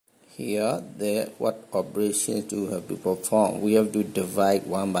Here, what operations do we have to perform? We have to divide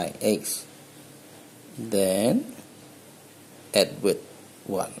 1 by x, then add with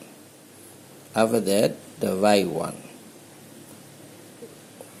 1. After that, divide 1.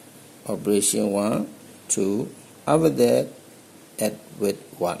 Operation 1, 2. After that, add with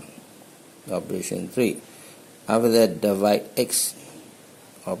 1. Operation 3. After that, divide x.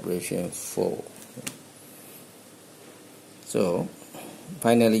 Operation 4. So,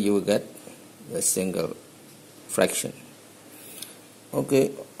 finally you will get a single fraction.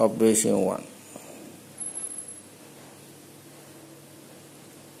 Okay, operation 1.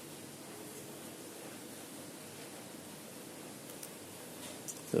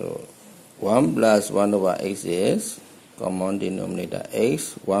 So 1 plus 1 over x is common denominator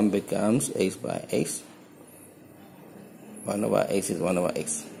x. 1 becomes x by x. 1 over x is 1 over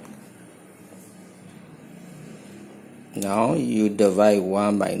x. Now you divide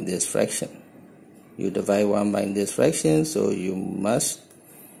 1 by this fraction. You divide 1 by this fraction, so you must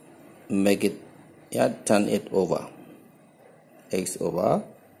make it, turn it over. X over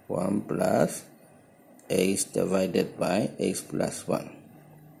 1 plus x divided by x plus 1.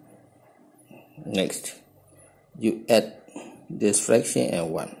 Next, you add this fraction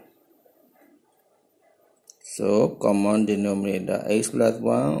and 1. So, common denominator x plus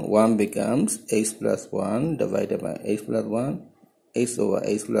 1, 1 becomes x plus 1 divided by x plus 1. X over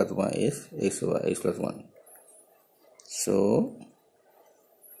x plus 1 is x over x plus 1. So,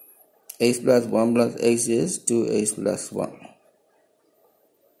 x plus 1 plus x is 2x plus 1.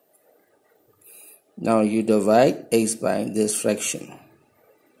 Now, you divide x by this fraction.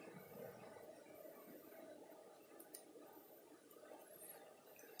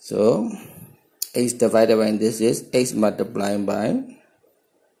 So, x divided by this is x multiplied by,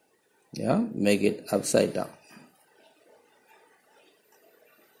 make it upside down.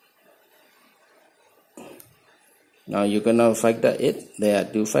 Now you cannot factor it. There are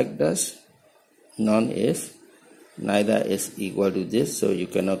two factors. Neither is equal to this, so you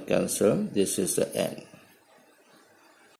cannot cancel. This is the end.